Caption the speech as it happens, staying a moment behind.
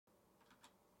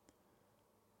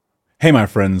Hey, my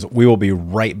friends, we will be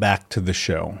right back to the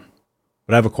show.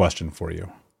 But I have a question for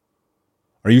you.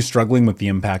 Are you struggling with the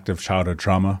impact of childhood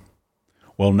trauma?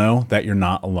 Well, know that you're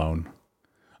not alone.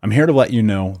 I'm here to let you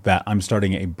know that I'm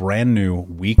starting a brand new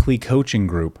weekly coaching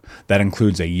group that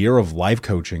includes a year of live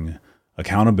coaching,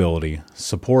 accountability,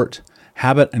 support,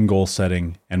 habit and goal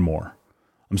setting, and more.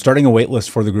 I'm starting a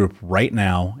waitlist for the group right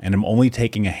now, and I'm only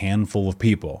taking a handful of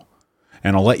people.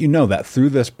 And I'll let you know that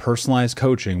through this personalized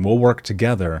coaching, we'll work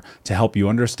together to help you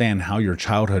understand how your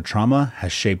childhood trauma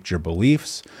has shaped your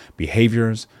beliefs,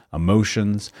 behaviors,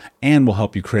 emotions, and will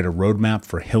help you create a roadmap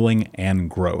for healing and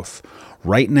growth.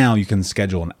 Right now, you can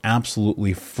schedule an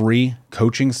absolutely free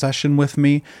coaching session with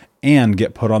me and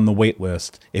get put on the wait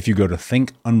list if you go to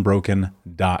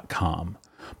thinkunbroken.com.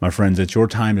 My friends, it's your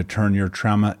time to turn your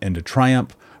trauma into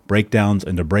triumph, breakdowns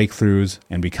into breakthroughs,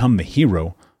 and become the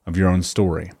hero of your own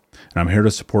story. And I'm here to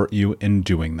support you in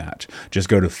doing that. Just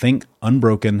go to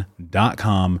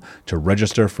thinkunbroken.com to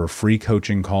register for a free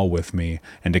coaching call with me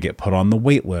and to get put on the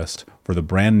wait list for the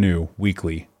brand new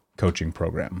weekly coaching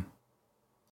program.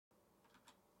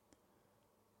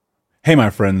 Hey,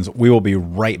 my friends, we will be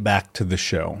right back to the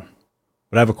show.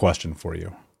 But I have a question for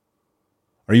you.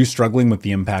 Are you struggling with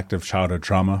the impact of childhood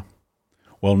trauma?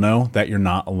 Well, know that you're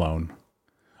not alone.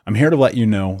 I'm here to let you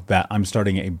know that I'm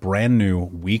starting a brand new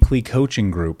weekly coaching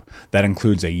group that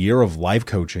includes a year of live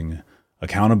coaching,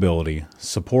 accountability,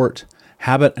 support,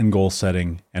 habit and goal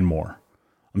setting, and more.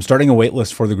 I'm starting a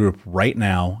waitlist for the group right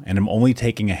now, and I'm only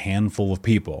taking a handful of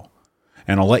people.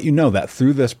 And I'll let you know that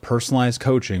through this personalized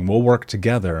coaching, we'll work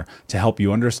together to help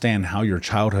you understand how your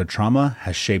childhood trauma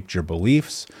has shaped your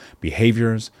beliefs,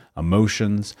 behaviors,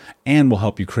 emotions, and will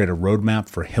help you create a roadmap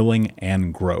for healing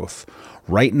and growth.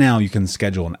 Right now, you can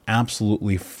schedule an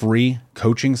absolutely free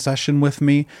coaching session with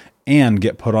me and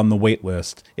get put on the wait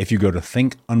list if you go to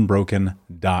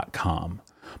thinkunbroken.com.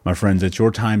 My friends, it's your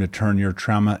time to turn your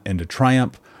trauma into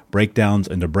triumph, breakdowns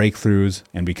into breakthroughs,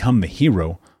 and become the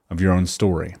hero of your own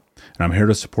story. And I'm here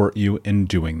to support you in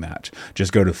doing that.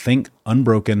 Just go to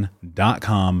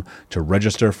thinkunbroken.com to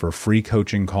register for a free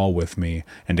coaching call with me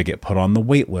and to get put on the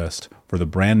wait list for the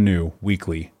brand new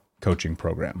weekly coaching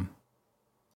program.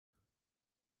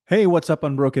 Hey, what's up,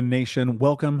 Unbroken Nation?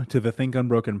 Welcome to the Think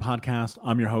Unbroken podcast.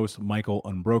 I'm your host, Michael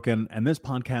Unbroken, and this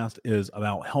podcast is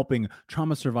about helping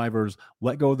trauma survivors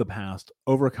let go of the past,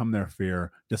 overcome their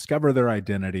fear, discover their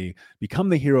identity, become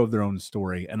the hero of their own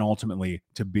story, and ultimately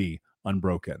to be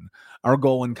unbroken. Our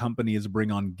goal in company is to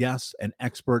bring on guests and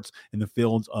experts in the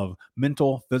fields of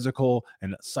mental, physical,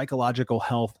 and psychological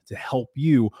health to help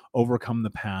you overcome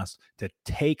the past, to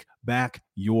take back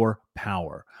your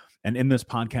power. And in this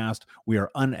podcast, we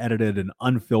are unedited and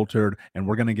unfiltered, and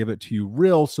we're going to give it to you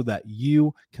real so that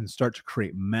you can start to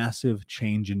create massive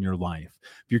change in your life.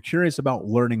 If you're curious about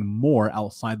learning more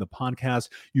outside the podcast,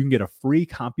 you can get a free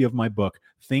copy of my book,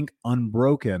 Think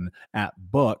Unbroken, at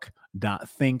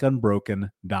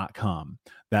book.thinkunbroken.com.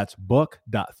 That's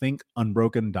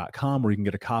book.thinkunbroken.com, where you can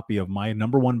get a copy of my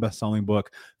 #1 best-selling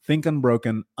book, Think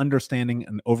Unbroken: Understanding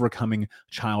and Overcoming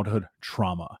Childhood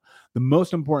Trauma. The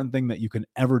most important thing that you can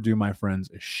ever do, my friends,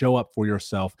 is show up for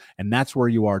yourself, and that's where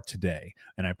you are today.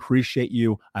 And I appreciate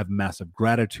you. I have massive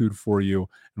gratitude for you.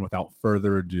 And without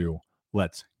further ado,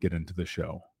 let's get into the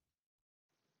show.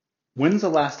 When's the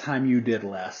last time you did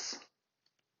less?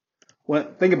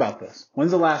 Well, think about this.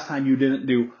 When's the last time you didn't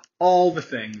do all the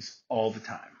things all the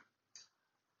time?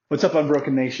 What's up,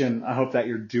 Unbroken Nation? I hope that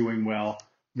you're doing well.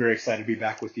 Very excited to be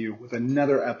back with you with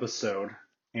another episode.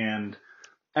 And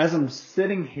as I'm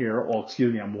sitting here, I'm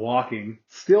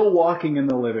still walking in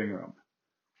the living room.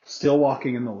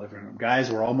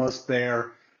 Guys, we're almost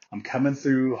there. I'm coming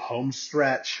through home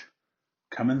stretch,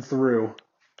 and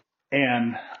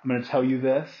I'm going to tell you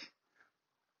this.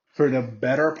 For the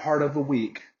better part of a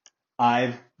week,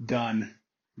 I've done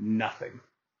nothing.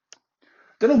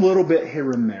 Done a little bit here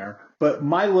and there, but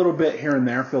my little bit here and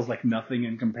there feels like nothing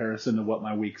in comparison to what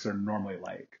my weeks are normally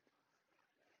like.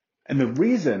 And the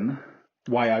reason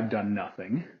why I've done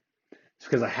nothing is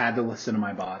because I had to listen to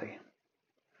my body.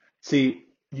 See,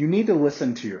 you need to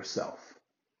listen to yourself.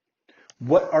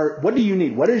 What do you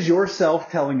need? What is yourself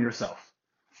telling yourself?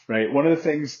 Right? One of the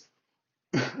things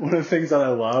that I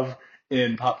love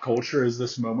in pop culture is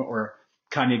this moment where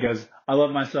Kanye goes, "I love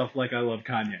myself like I love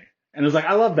Kanye." And it's like,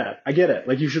 I love that. I get it.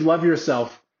 Like, you should love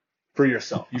yourself for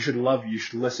yourself. You should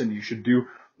listen, you should do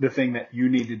the thing that you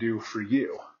need to do for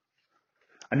you.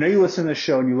 I know you listen to this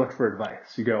show and you look for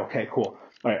advice. You go, okay, cool.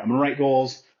 All right, I'm going to write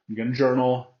goals. I'm going to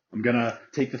journal. I'm going to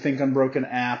take the Think Unbroken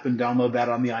app and download that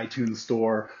on the iTunes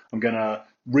store. I'm going to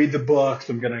read the books.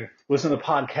 I'm going to listen to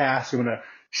podcasts. I'm going to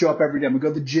show up every day. I'm going to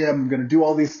go to the gym. I'm going to do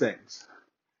all these things.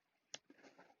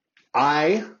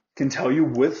 I can tell you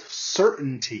with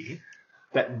certainty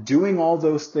that doing all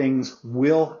those things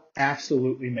will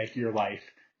absolutely make your life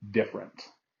different.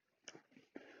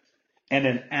 And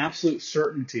in absolute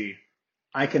certainty,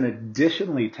 I can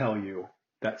additionally tell you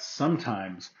that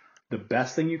sometimes the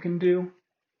best thing you can do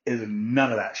is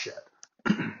none of that shit.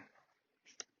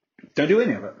 Don't do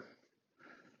any of it.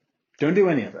 Don't do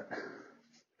any of it.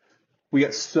 We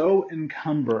get so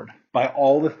encumbered by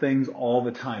all the things all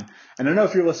the time. And I know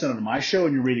if you're listening to my show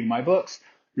and you're reading my books,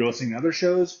 you're listening to other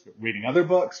shows, you're reading other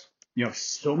books, you have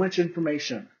so much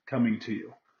information coming to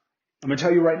you. I'm going to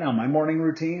tell you right now, my morning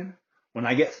routine, when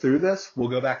I get through this, will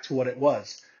go back to what it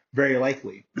was, very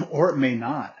likely. Or it may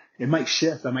not. It might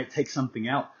shift. I might take something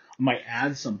out. I might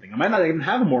add something. I might not even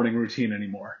have a morning routine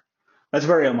anymore. That's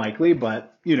very unlikely,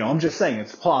 but, I'm just saying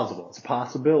it's plausible. It's a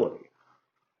possibility.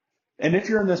 And if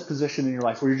you're in this position in your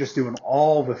life where you're just doing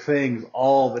all the things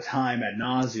all the time ad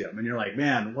nauseum, and you're like,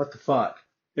 man, what the fuck?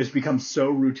 It's become so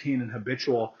routine and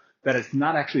habitual that it's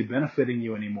not actually benefiting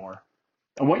you anymore.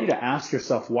 I want you to ask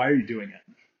yourself, why are you doing it?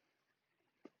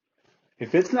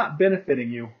 If it's not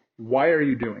benefiting you, why are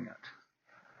you doing it?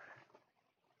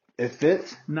 If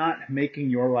it's not making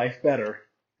your life better,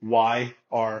 why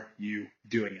are you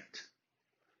doing it?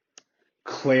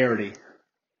 Clarity.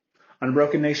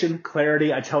 Unbroken Nation,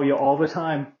 clarity, I tell you all the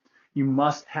time, you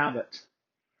must have it.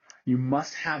 You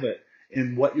must have it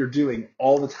in what you're doing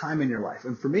all the time in your life.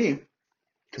 And for me,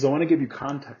 because I want to give you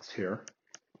context here,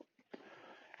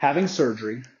 having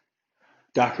surgery,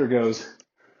 doctor goes,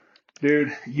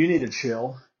 dude, you need to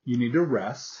chill. You need to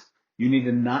rest. You need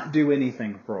to not do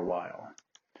anything for a while.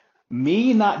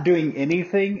 Me not doing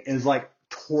anything is like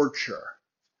torture.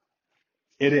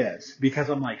 It is, because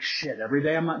I'm like, shit, every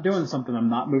day I'm not doing something. I'm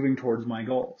not moving towards my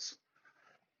goals.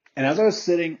 And as I was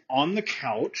sitting on the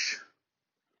couch,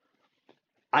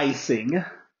 icing,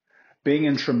 being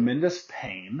in tremendous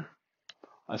pain,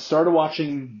 I started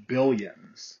watching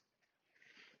Billions.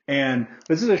 And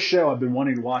this is a show I've been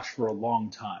wanting to watch for a long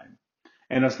time.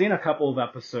 And I've seen a couple of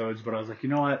episodes, but I was like, you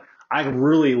know what? I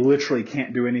really literally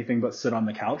can't do anything but sit on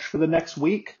the couch for the next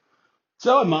week.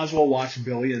 So I might as well watch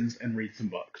Billions and read some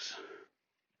books.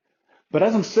 But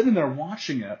as I'm sitting there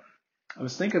watching it, I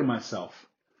was thinking to myself,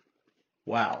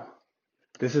 wow,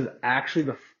 this is actually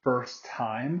the first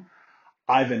time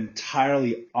I've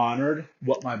entirely honored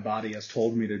what my body has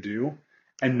told me to do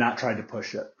and not tried to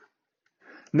push it.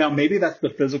 Now, maybe that's the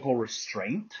physical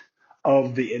restraint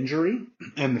of the injury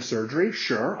and the surgery.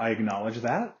 Sure, I acknowledge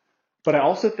that. But I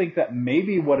also think that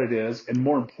maybe what it is, and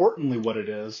more importantly what it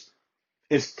is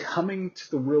coming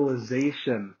to the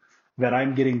realization that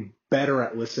I'm getting better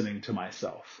at listening to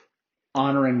myself,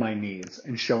 honoring my needs,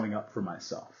 and showing up for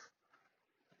myself.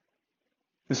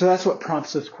 And so that's what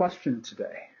prompts this question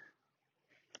today.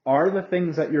 Are the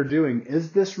things that you're doing,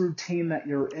 is this routine that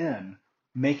you're in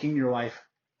making your life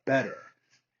better,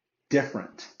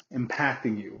 different,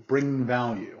 impacting you, bringing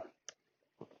value?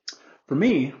 For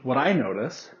me, what I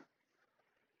notice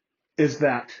is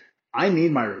that I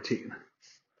need my routine.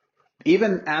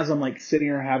 Even as I'm like sitting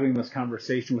here having this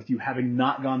conversation with you, having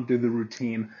not gone through the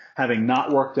routine, having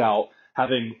not worked out,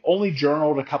 having only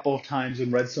journaled a couple of times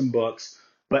and read some books,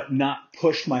 but not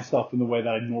pushed myself in the way that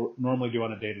I normally do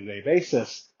on a day-to-day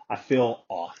basis, I feel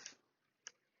off.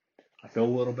 I feel a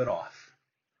little bit off.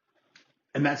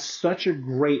 And that's such a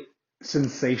great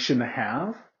sensation to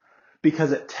have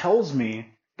because it tells me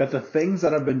that the things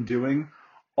that I've been doing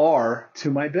are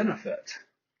to my benefit.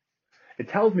 It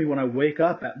tells me when I wake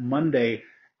up at Monday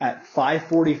at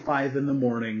 5:45 in the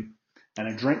morning and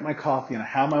I drink my coffee and I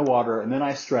have my water and then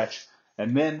I stretch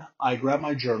and then I grab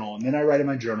my journal and then I write in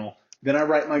my journal, then I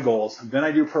write my goals, then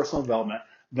I do personal development,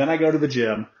 then I go to the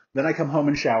gym, then I come home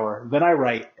and shower, then I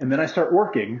write, and then I start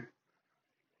working.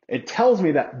 It tells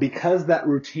me that because that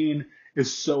routine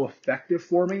is so effective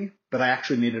for me that I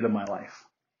actually need it in my life,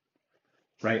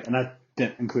 right? And that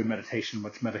didn't include meditation,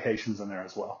 which meditation's in there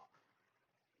as well.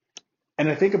 And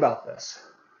I think about this.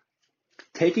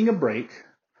 Taking a break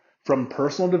from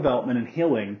personal development and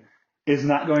healing is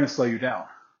not going to slow you down.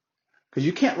 Because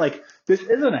you can't this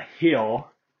isn't a hill.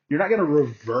 You're not going to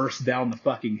reverse down the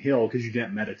fucking hill because you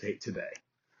didn't meditate today.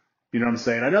 You know what I'm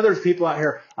saying? I know there's people out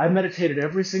here, I've meditated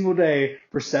every single day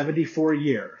for 74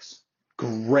 years.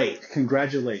 Great.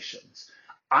 Congratulations.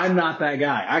 I'm not that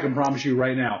guy. I can promise you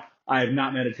right now, I have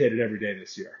not meditated every day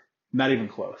this year. Not even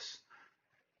close.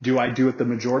 Do I do it the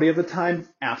majority of the time?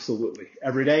 Absolutely.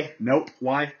 Every day? Nope.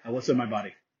 Why? I listen to my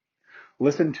body.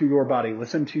 Listen to your body.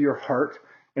 Listen to your heart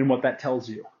and what that tells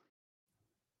you.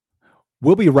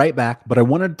 We'll be right back, but I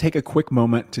wanted to take a quick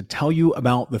moment to tell you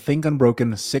about the Think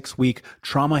Unbroken 6-week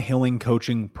trauma healing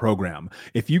coaching program.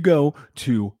 If you go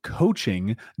to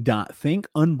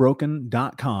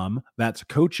coaching.thinkunbroken.com, that's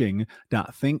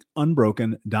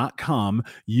coaching.thinkunbroken.com,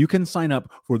 you can sign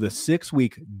up for the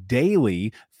 6-week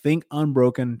daily Think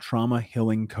Unbroken Trauma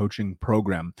Healing Coaching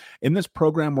Program. In this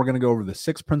program, we're going to go over the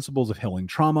 6 principles of healing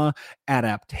trauma,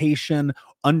 adaptation,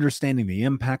 understanding the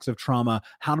impacts of trauma,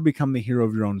 how to become the hero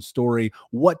of your own story,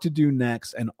 what to do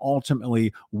next, and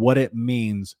ultimately what it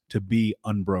means to be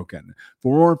unbroken.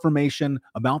 For more information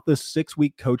about this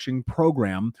 6-week coaching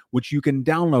program, which you can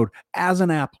download as an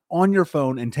app on your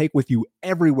phone and take with you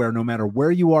everywhere, no matter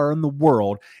where you are in the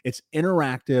world, it's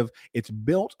interactive. It's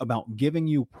built about giving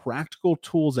you practical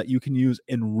tools that you can use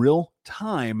in real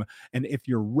time. And if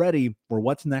you're ready for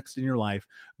what's next in your life,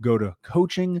 go to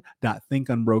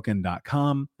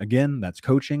coaching.thinkunbroken.com. Again, that's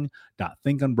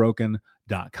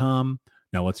coaching.thinkunbroken.com.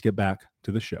 Now let's get back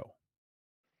to the show.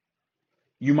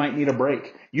 You might need a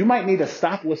break. You might need to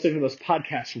stop listening to this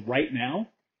podcast right now.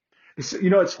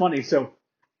 It's funny. So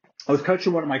I was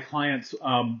coaching one of my clients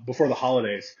before the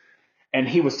holidays, and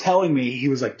he was telling me, he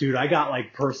was like, dude, I got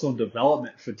like personal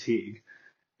development fatigue.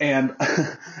 And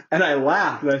and I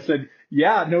laughed and I said,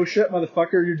 yeah, no shit,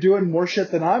 motherfucker. You're doing more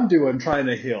shit than I'm doing trying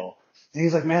to heal. And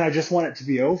he's like, man, I just want it to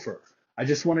be over. I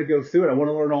just want to go through it. I want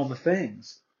to learn all the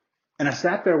things. And I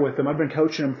sat there with him. I've been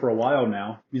coaching him for a while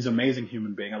now. He's an amazing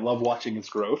human being. I love watching his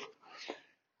growth.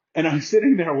 And I'm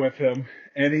sitting there with him,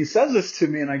 and he says this to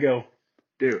me, and I go,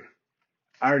 dude,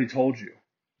 I already told you.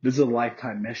 This is a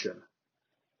lifetime mission.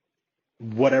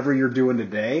 Whatever you're doing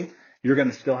today, you're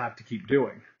going to still have to keep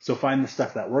doing. So find the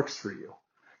stuff that works for you.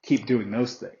 Keep doing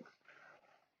those things.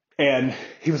 And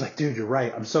he was like, dude, you're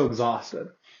right. I'm so exhausted.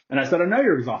 And I said, I know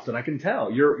you're exhausted. I can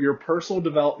tell. You're personal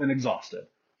development exhausted.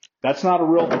 That's not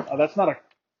a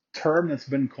term that's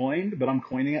been coined, but I'm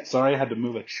coining it. Sorry, I had to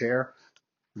move a chair.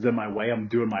 It's in my way. I'm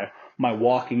doing my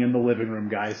walking in the living room,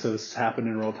 guys. So this is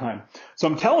happening in real time. So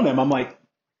I'm telling him, I'm like,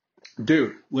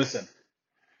 dude, listen,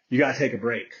 you got to take a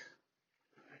break.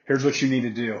 Here's what you need to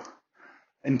do.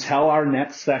 Until our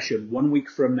next session, 1 week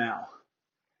from now,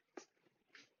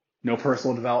 no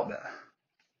personal development,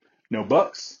 no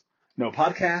books, no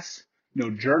podcasts, no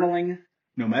journaling,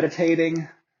 no meditating,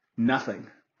 nothing.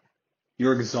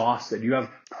 You're exhausted. You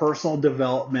have personal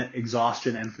development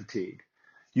exhaustion and fatigue.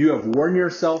 You have worn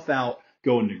yourself out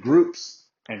going to groups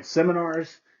and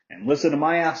seminars and listen to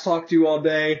my ass talk to you all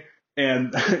day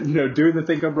and doing the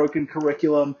Think Unbroken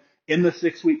curriculum in the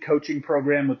 6-week coaching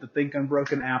program with the Think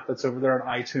Unbroken app that's over there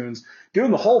on iTunes, doing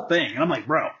the whole thing. And I'm like,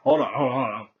 bro, hold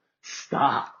on.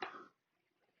 Stop.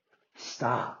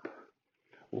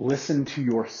 Listen to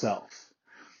yourself.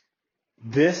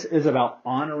 This is about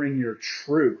honoring your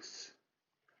truth.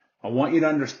 I want you to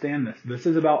understand this. This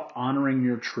is about honoring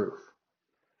your truth.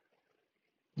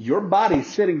 Your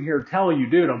body's sitting here telling you,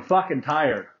 dude, I'm fucking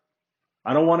tired.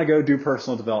 I don't want to go do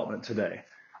personal development today.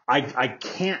 I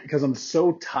can't because I'm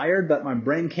so tired that my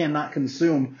brain cannot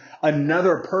consume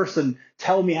another person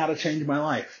tell me how to change my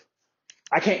life.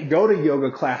 I can't go to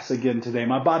yoga class again today.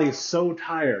 My body is so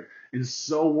tired and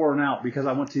so worn out because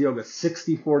I went to yoga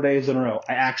 64 days in a row.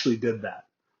 I actually did that.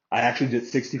 I actually did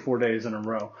 64 days in a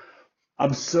row.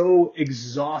 I'm so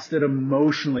exhausted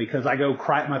emotionally because I go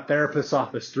cry at my therapist's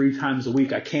office 3 times a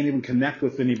week. I can't even connect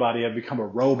with anybody. I've become a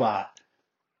robot.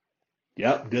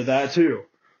 Yep, did that too.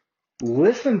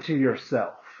 Listen to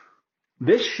yourself.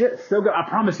 This shit's still good. I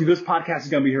promise you this podcast is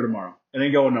going to be here tomorrow. It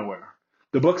ain't going nowhere.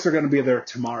 The books are going to be there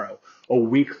tomorrow, a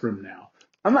week from now.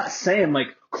 I'm not saying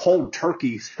like cold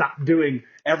turkey, stop doing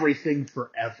everything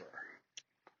forever.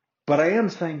 But I am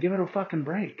saying give it a fucking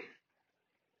break.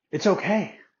 It's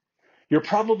okay. You're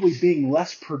probably being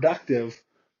less productive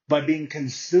by being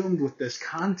consumed with this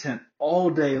content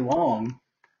all day long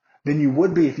than you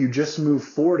would be if you just moved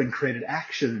forward and created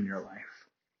action in your life.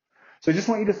 So I just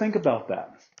want you to think about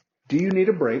that. Do you need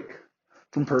a break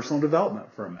from personal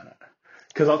development for a minute?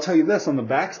 Because I'll tell you this on the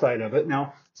backside of it.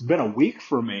 Now, it's been a week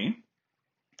for me.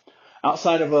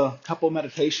 Outside of a couple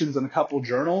meditations and a couple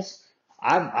journals,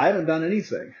 I haven't done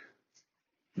anything.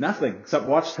 Nothing except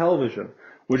watch television,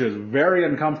 which is very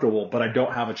uncomfortable, but I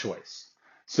don't have a choice.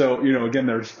 So, again,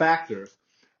 there's factors.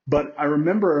 But I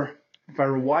remember, if I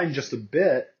rewind just a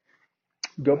bit,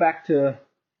 go back to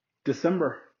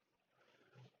December.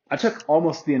 I took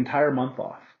almost the entire month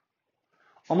off.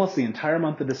 Almost the entire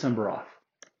month of December off.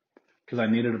 Because I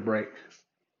needed a break.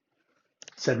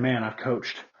 Said, man, I've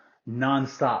coached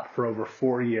nonstop for over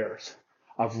 4 years.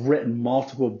 I've written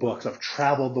multiple books. I've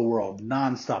traveled the world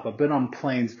nonstop. I've been on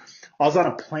planes. I was on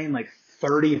a plane like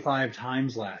 35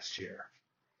 times last year.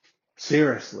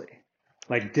 Seriously.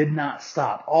 Like, did not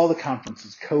stop. All the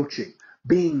conferences, coaching,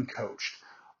 being coached,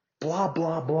 blah,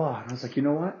 blah, blah. And I was like, you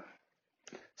know what?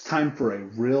 It's time for a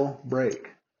real break.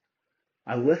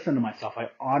 I listened to myself. I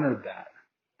honored that.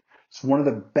 It's one of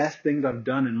the best things I've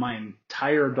done in my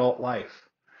entire adult life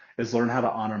is learn how to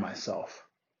honor myself.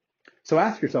 So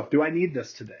ask yourself, do I need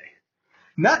this today?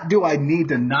 Not do I need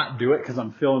to not do it because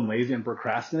I'm feeling lazy and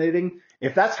procrastinating.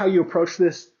 If that's how you approach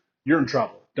this, you're in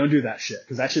trouble. Don't do that shit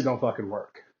because that shit don't fucking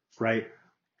work, right?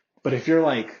 But if you're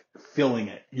like feeling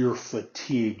it, you're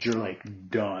fatigued, you're like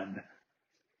done,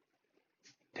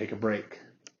 take a break.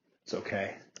 It's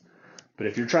okay. But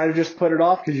if you're trying to just put it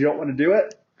off because you don't want to do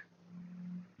it,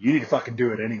 you need to fucking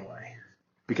do it anyway.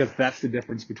 Because that's the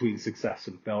difference between success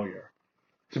and failure.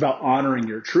 It's about honoring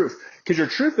your truth. Because your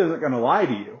truth isn't going to lie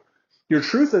to you. Your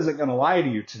truth isn't going to lie to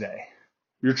you today.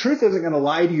 Your truth isn't going to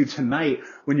lie to you tonight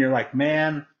when you're like,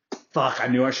 man, fuck, I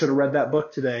knew I should have read that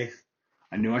book today.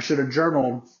 I knew I should have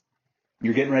journaled.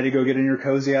 You're getting ready to go get in your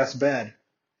cozy ass bed.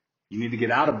 You need to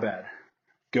get out of bed.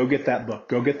 Go get that book.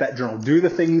 Go get that journal. Do the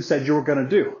thing you said you were going to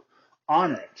do.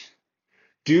 Honor it.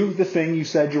 Do the thing you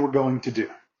said you were going to do.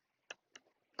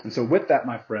 And so with that,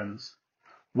 my friends,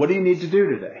 what do you need to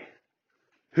do today?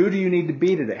 Who do you need to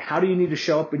be today? How do you need to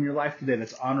show up in your life today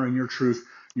that's honoring your truth,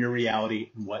 your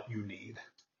reality, and what you need?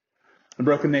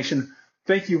 Unbroken Nation,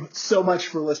 thank you so much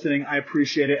for listening. I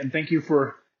appreciate it. And thank you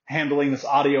for handling this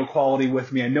audio quality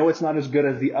with me. I know it's not as good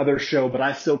as the other show, but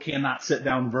I still cannot sit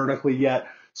down vertically yet.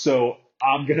 So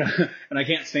and I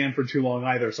can't stand for too long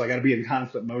either. So I got to be in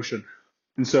constant motion.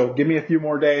 And so give me a few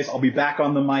more days. I'll be back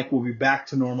on the mic. We'll be back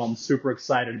to normal. I'm super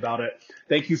excited about it.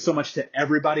 Thank you so much to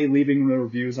everybody leaving the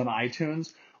reviews on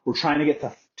iTunes. We're trying to get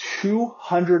to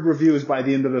 200 reviews by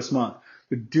the end of this month.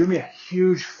 But do me a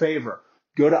huge favor.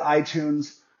 Go to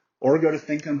iTunes or go to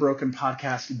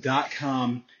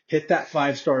thinkunbrokenpodcast.com. Hit that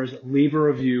 5 stars. Leave a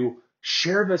review.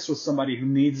 Share this with somebody who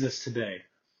needs this today.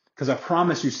 Because I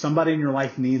promise you, somebody in your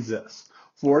life needs this.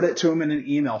 Forward it to them in an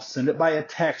email. Send it by a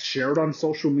text. Share it on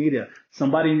social media.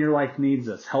 Somebody in your life needs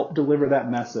this. Help deliver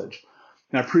that message.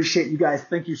 And I appreciate you guys.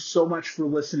 Thank you so much for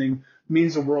listening. It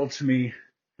means the world to me.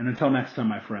 And until next time,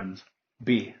 my friends,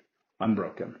 be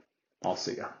unbroken. I'll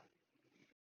see ya.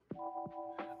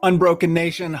 Unbroken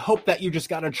Nation, hope that you just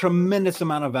got a tremendous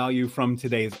amount of value from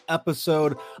today's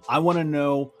episode. I want to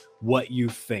know what you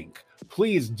think.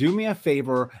 Please do me a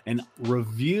favor and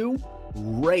review,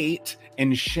 rate,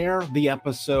 and share the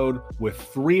episode with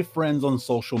 3 friends on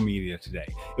social media today.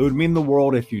 It would mean the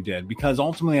world if you did, because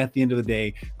ultimately at the end of the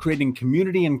day, creating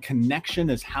community and connection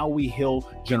is how we heal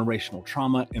generational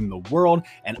trauma in the world.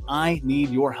 And I need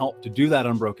your help to do that,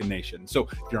 Unbroken Nation. So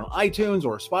if you're on iTunes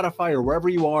or Spotify or wherever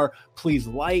you are, please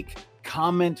like,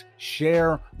 comment,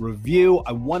 share, review.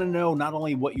 I want to know not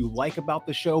only what you like about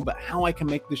the show, but how I can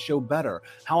make the show better,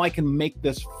 how I can make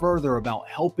this further about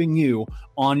helping you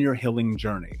on your healing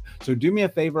journey. So do me a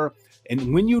favor.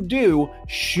 And when you do,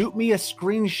 shoot me a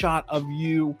screenshot of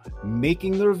you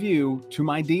making the review to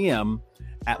my DM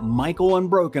at Michael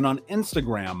Unbroken on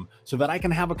Instagram so that I can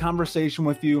have a conversation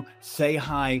with you, say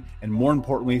hi, and more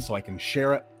importantly, so I can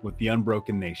share it with the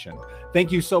Unbroken Nation.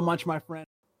 Thank you so much, my friend.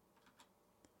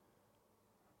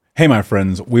 Hey, my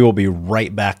friends, we will be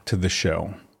right back to the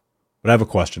show. But I have a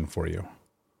question for you.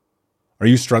 Are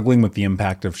you struggling with the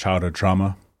impact of childhood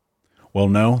trauma? Well,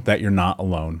 know that you're not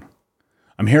alone.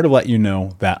 I'm here to let you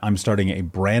know that I'm starting a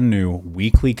brand new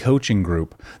weekly coaching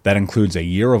group that includes a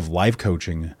year of live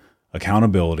coaching,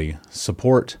 accountability,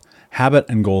 support, habit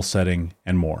and goal setting,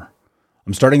 and more.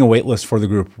 I'm starting a waitlist for the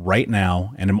group right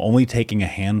now, and I'm only taking a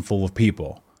handful of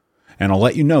people. And I'll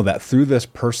let you know that through this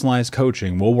personalized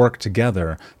coaching, we'll work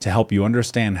together to help you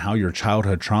understand how your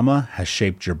childhood trauma has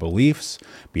shaped your beliefs,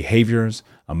 behaviors,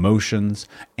 emotions,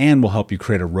 and will help you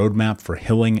create a roadmap for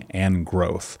healing and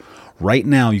growth. Right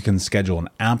now, you can schedule an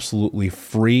absolutely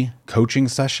free coaching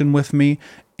session with me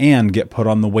and get put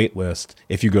on the wait list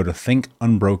if you go to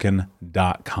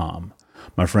thinkunbroken.com.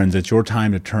 My friends, it's your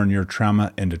time to turn your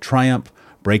trauma into triumph,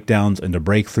 breakdowns into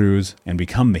breakthroughs, and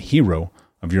become the hero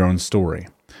of your own story.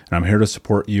 And I'm here to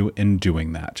support you in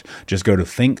doing that. Just go to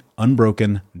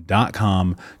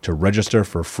thinkunbroken.com to register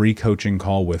for a free coaching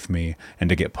call with me and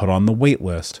to get put on the wait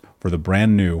list for the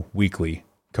brand new weekly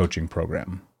coaching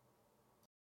program.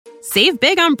 Save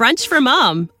big on brunch for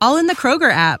mom, all in the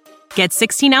Kroger app. Get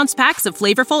 16-ounce packs of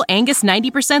flavorful Angus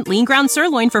 90% lean ground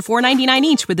sirloin for $4.99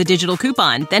 each with a digital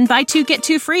coupon. Then buy 2, get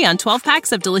 2 free on 12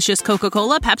 packs of delicious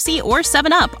Coca-Cola, Pepsi, or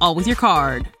 7-Up, all with your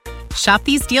card. Shop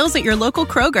these deals at your local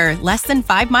Kroger, less than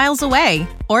 5 miles away.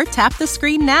 Or tap the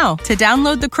screen now to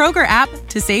download the Kroger app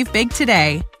to save big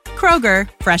today. Kroger,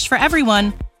 fresh for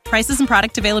everyone. Prices and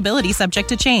product availability subject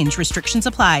to change. Restrictions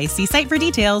apply. See site for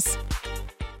details.